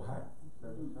was so hot.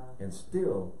 7 times. And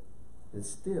still,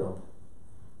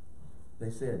 they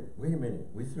said, wait a minute,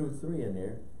 we threw 3 in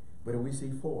there, but we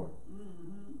see 4.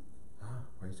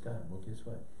 Praise God. Well, guess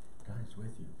what? God is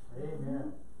with you.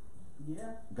 Amen.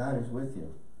 Yeah. God is with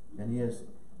you. And he has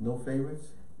no favorites.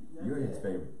 That's You're his it.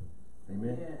 favorite.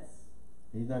 Amen. Yes.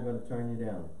 He's not going to turn you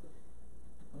down.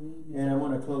 Amen. And I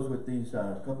want to close with these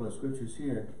couple of scriptures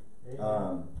here.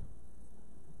 Amen.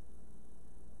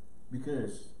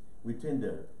 Because we tend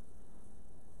to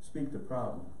speak the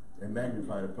problem and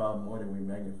magnify the problem more than we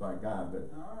magnify God. But,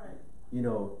 All right. you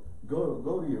know, go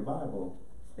to your Bible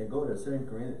and go to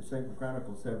 2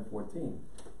 Chronicles 7:14.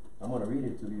 I'm going to read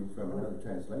it to you from another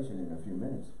translation in a few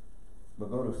minutes.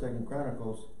 But go to 2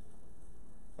 Chronicles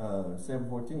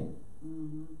 7:14.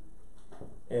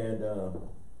 And a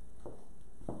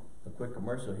quick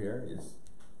commercial here is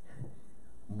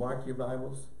mark your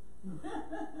Bibles,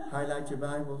 highlight your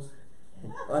Bibles,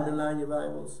 underline your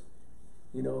Bibles,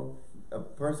 you know,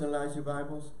 personalize your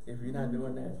Bibles. If you're not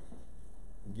doing that,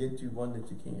 get you one that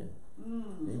you can.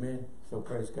 Amen. So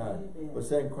praise God. Amen. But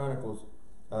 2 Chronicles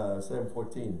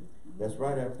 7:14. That's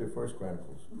right after 1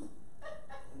 Chronicles.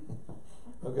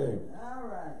 Okay. All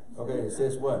right. Okay, it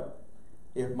says what?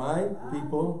 If my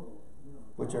people,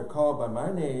 which are called by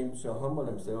my name, shall humble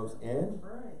themselves and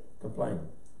Pray. complain.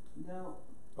 No.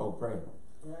 Oh, pray.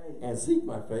 Pray. And seek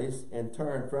my face and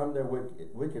turn from their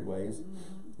wicked ways.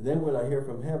 Then will I hear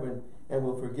from heaven and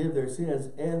will forgive their sins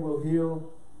and will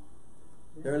heal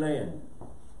their land.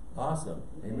 Awesome.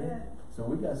 Amen. Yeah. So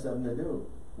we got something to do.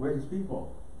 We're his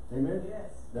people. Amen.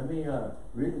 Yes. Let me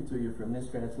read it to you from this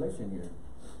translation here.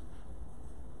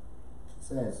 It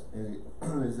says,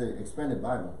 it's the expanded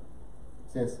Bible.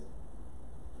 It says,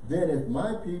 then if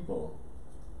my people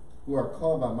who are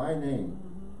called by my name,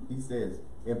 he says,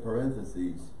 in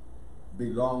parentheses,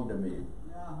 belong to me.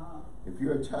 If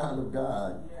you're a child of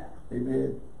God, Yeah.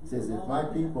 amen. It says, if my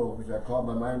people, which are called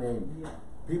by my name, Yeah.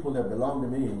 people that belong to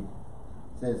me,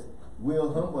 says,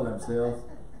 will humble themselves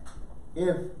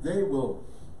if they will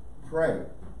pray.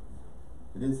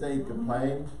 It didn't say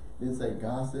complain, it didn't say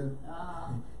gossip.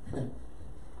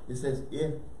 It says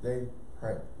if they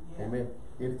pray. Yeah. Amen.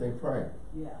 If they pray.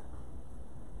 Yeah.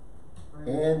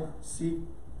 And seek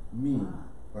me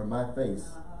or my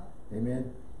face.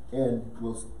 Amen. And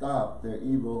will stop their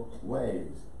evil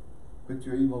ways. Quit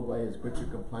your evil ways, quit your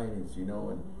complainings, you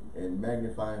know, and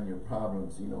magnifying your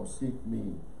problems, you know, seek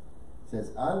me. It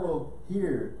says, I will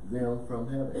hear them from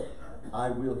heaven. I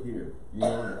will hear. You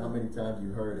know how many times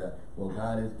you heard that? Well,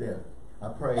 God is deaf. I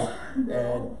pray,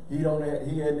 and he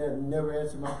had never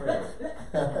answered my prayers.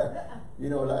 You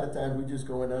know, a lot of times we just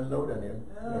go and unload on him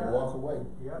and walk away.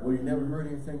 Yep. Well, you never heard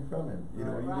anything from him. You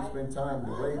know, you just spend time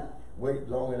to wait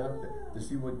long enough to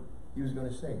see what he was going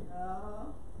to say.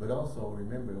 But also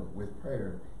remember, with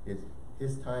prayer, it's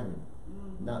his timing,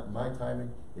 not my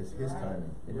timing. It's his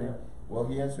timing. Amen. Yeah. Well,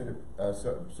 he answered a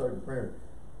certain prayer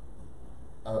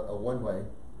one way.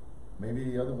 Maybe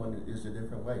the other one is a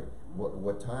different way.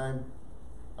 What time?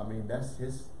 I mean, that's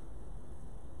his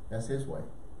way.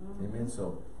 Amen.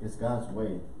 So it's God's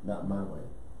way, not my way,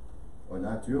 or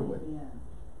not your way. Yeah.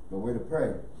 But we're to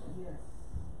pray.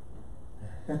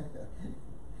 Yes.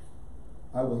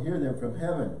 I will hear them from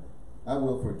heaven. I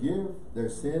will forgive their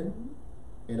sin,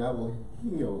 and I will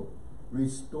heal,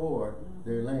 restore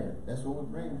their land. That's what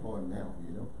we're praying for now,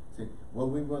 you know. See, well,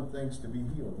 we want things to be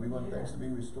healed. We want things to be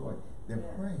restored. Then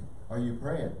pray. Are you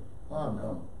praying? Oh,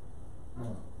 no.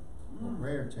 No. Well,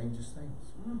 prayer changes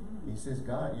things. He says,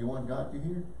 God, you want God to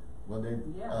hear? Well,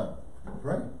 then,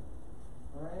 pray.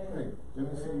 Pray.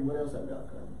 Let me see what else I got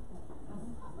coming.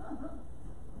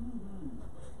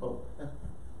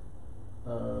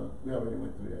 We already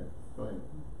went through that. Go ahead.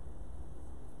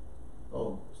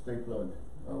 Oh, stay plugged.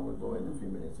 We'll go in a few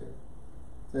minutes here.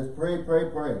 It says, pray, pray,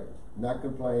 pray. Not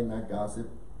complain, not gossip.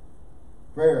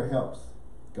 Prayer helps.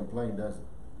 Complain doesn't.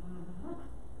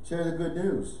 Share the good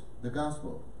news, the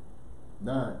gospel,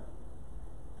 not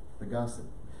the gossip.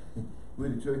 We're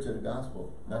the church of the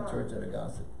gospel, not church of the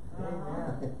gossip.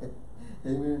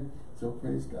 Amen. So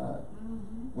praise God.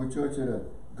 Mm-hmm. We're church at a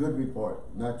good report,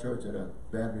 not church at a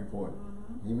bad report.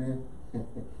 Mm-hmm. Amen.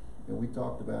 And we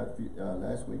talked about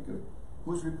last week,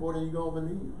 whose report are you going to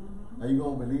believe? Mm-hmm. Are you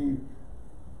going to believe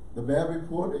the bad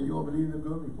report, or are you going to believe the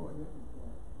good report?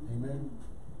 Amen.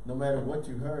 No matter what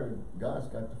you heard, God's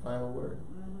got the final word.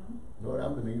 Mm-hmm. Lord,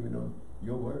 I'm believing on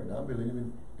your word. I'm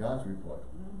believing God's report.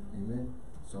 Mm-hmm. Amen.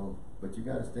 So, but you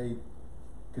got to stay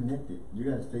connected. You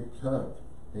got to stay plugged.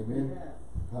 Amen. Yes.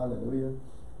 Hallelujah.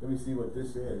 Let me see what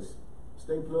this says.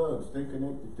 Stay plugged. Stay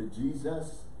connected to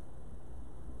Jesus.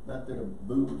 Not to the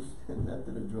booze. Not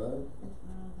to the drug.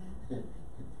 Mm-hmm.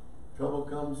 Trouble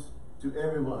comes to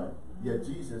everyone. Yet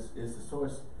Jesus is the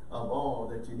source of all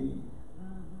that you need.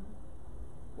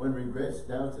 Mm-hmm. When regrets,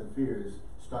 doubts, and fears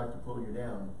start to pull you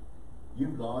down,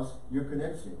 you've lost your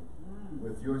connection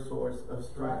with your source of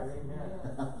strength.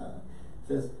 It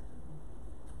says,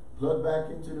 plug back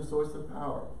into the source of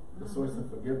power, the source of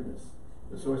forgiveness,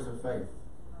 the source of faith,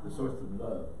 the source of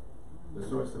love, the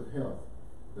source of health,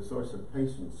 the source of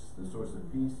patience, the source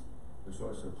of peace, the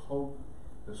source of hope,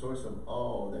 the source of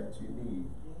all that you need.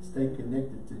 Stay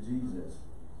connected to Jesus.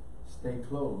 Stay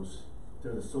close to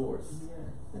the source.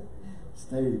 Yes.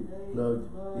 Stay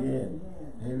plugged in. in.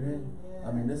 Amen. Yes.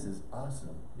 I mean, this is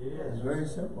awesome. Yes. It's very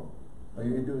simple. All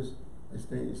you do is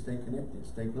stay connected,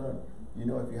 stay plugged. You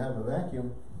know, if you have a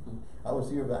vacuum, I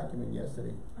was here vacuuming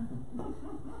yesterday,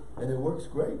 and it works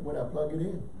great when I plug it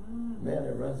in. Man,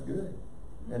 it runs good,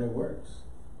 and it works.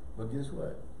 But guess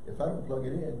what? If I don't plug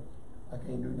it in, I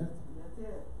can't do nothing. That's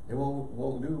it. It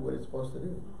won't do what it's supposed to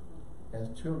do. As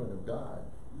children of God,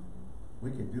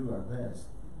 we can do our best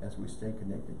as we stay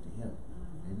connected to Him.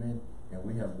 Amen. And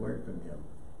we have word from Him.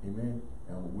 Amen.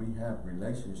 And we have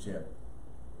relationship.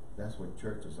 That's what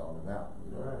church is all about.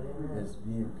 You know? Right. It's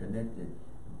being connected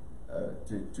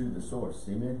to the source.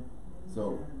 Amen.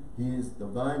 So He is the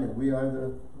vine and we are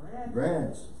the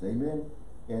branch. Amen.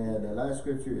 And the last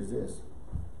scripture is this.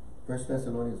 1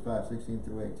 Thessalonians 5:16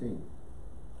 through 18.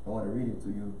 I want to read it to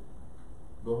you.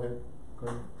 Go ahead. Go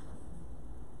ahead.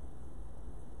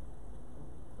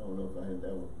 I don't know if I had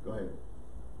that one. Go ahead.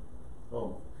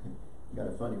 Oh, got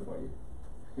it funny for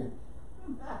you.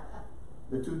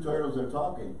 The two turtles are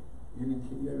talking.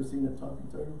 You ever seen a talking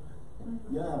turtle?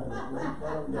 Yeah, what do you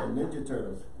call them? The Ninja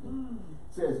Turtles.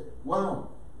 Says, wow,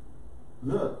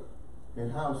 look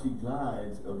at how she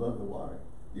glides above the water.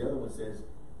 The other one says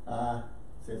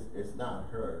it's not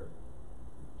her.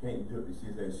 Can't do it.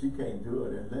 She says she can't do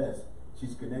it unless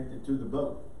she's connected to the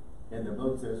boat. And the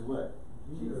boat says what?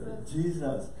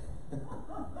 Jesus.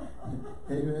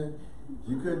 Amen.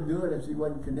 She couldn't do it if she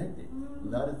wasn't connected. A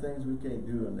lot of things we can't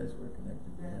do unless we're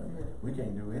connected to Him. We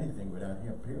can't do anything without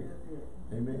Him, period.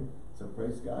 Amen. So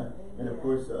praise God. And of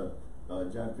course,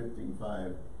 John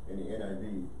 15:5 in the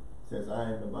NIV says,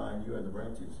 I am the vine, you are the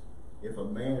branches. If a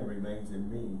man remains in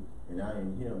me and I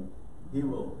in him, he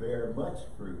will bear much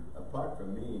fruit. Apart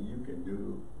from me, you can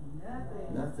do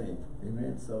nothing.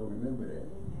 Amen. So remember that.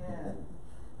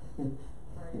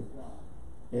 Praise God.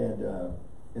 And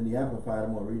in the Amplified,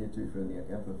 I'm going to read it to you from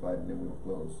the Amplified and then we'll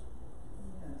close.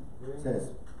 Yeah. It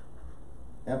says,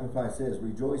 Amplified says,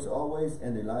 rejoice always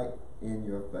and delight in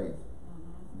your faith.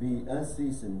 Be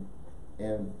unceasing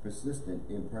and persistent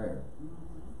in prayer.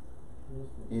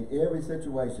 In every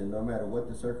situation, no matter what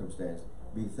the circumstance,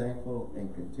 be thankful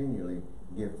and continually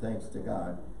give thanks to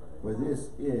God, for this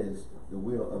is the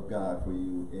will of God for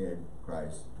you in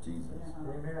Christ Jesus.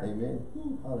 Amen.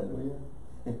 Amen. Hallelujah.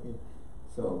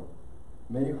 So,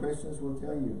 many Christians will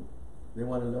tell you they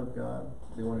want to love God,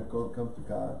 they want to come to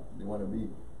God, they want to be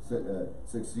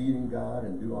succeed in God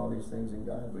and do all these things in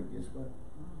God, but guess what?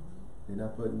 They're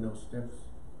not putting no steps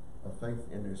of faith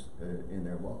in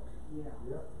their walk.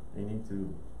 Yeah. They need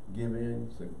to give in,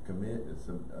 commit,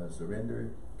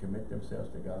 surrender, commit themselves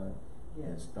to God,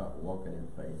 and start walking in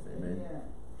faith. Amen. Yeah.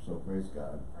 So praise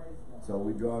God. Praise God. So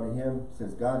we draw to Him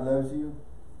since God loves you,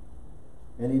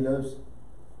 and He loves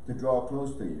to draw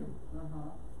close to you.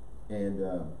 And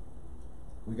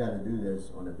we got to do this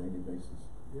on a daily basis.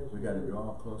 Yes, We got to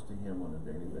draw close to Him on a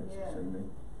daily basis. Yeah. Amen.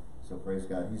 So praise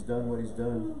God. He's done what He's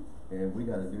done, and we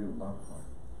got to do our part.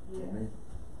 Yeah. Amen.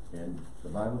 And the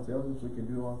Bible tells us we can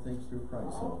do all things through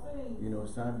Christ. So, All things. you know,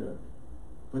 it's time to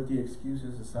put the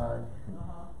excuses aside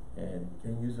and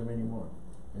can't use them anymore.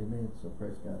 Amen. So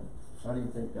praise God. How do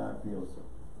you think God feels?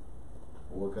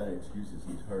 Or what kind of excuses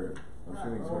He's heard? I'm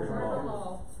sure He's heard them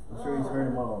all. I'm sure He's heard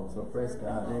them all. So praise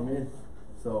God. Amen.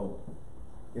 So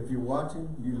if you're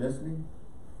watching, you listening,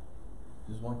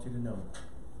 just want you to know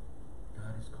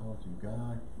God has called you.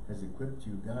 God has equipped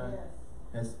you. God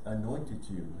has anointed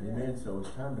you. Amen. So it's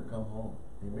time to come home.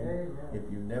 Amen. Amen.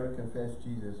 If you never confess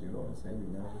Jesus, your Lord and Savior,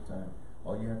 now's the time.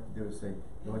 All you have to do is say,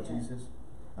 Lord Jesus,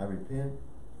 I repent.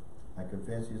 I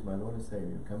confess you as my Lord and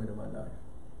Savior. Come into my life.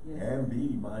 Yes. And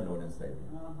be my Lord and Savior.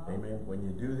 Uh-huh. Amen. When you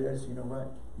do this, you know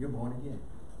what? You're born again.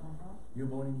 Uh-huh. You're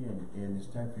born again. And it's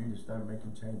time for you to start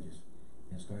making changes.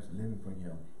 And start living for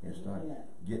Him. And start Yeah.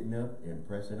 getting up and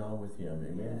pressing on with Him.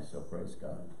 Amen. Yes. So praise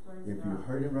God. Praise If God. you're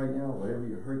hurting right now, whatever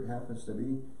your hurt happens to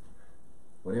be,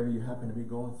 whatever you happen to be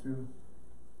going through,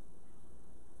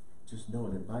 just know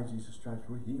that by Jesus' stripes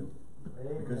we're healed.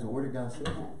 Amen. Because the Word of God says it.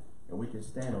 Amen. And we can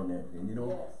stand on that. And you know,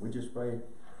 Yes. we just pray,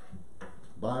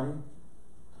 body,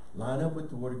 line up with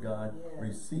the Word of God. Yes.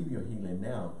 Receive your healing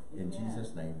now in Amen.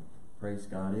 Jesus' name. Praise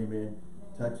God. Amen.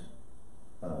 Touch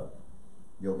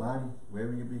your body,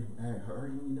 wherever you be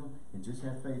hurting, you know, and just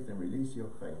have faith and release your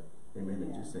faith. Amen.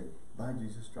 And just say, by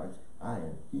Jesus' stripes, I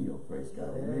am healed. Praise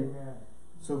God. Amen. Amen.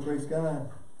 So praise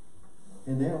God.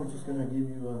 And now we're just going to give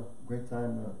you a great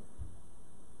time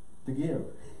to give.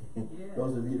 Yes.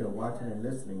 Those of you that are watching and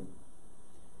listening,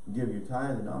 give your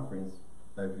tithes and offerings.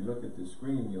 If you look at the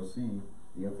screen, you'll see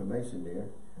the information there.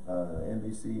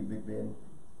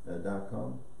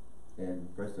 NBCBigBend.com,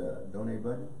 and press the donate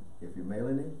button if you're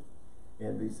mailing it.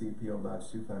 NBC PO Box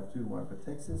 252, Marfa,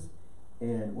 Texas.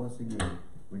 And once again,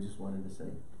 we just wanted to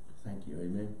say thank you.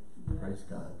 Amen. Yes. Praise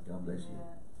God. God bless you.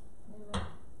 Yeah. Amen.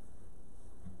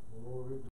 Glory.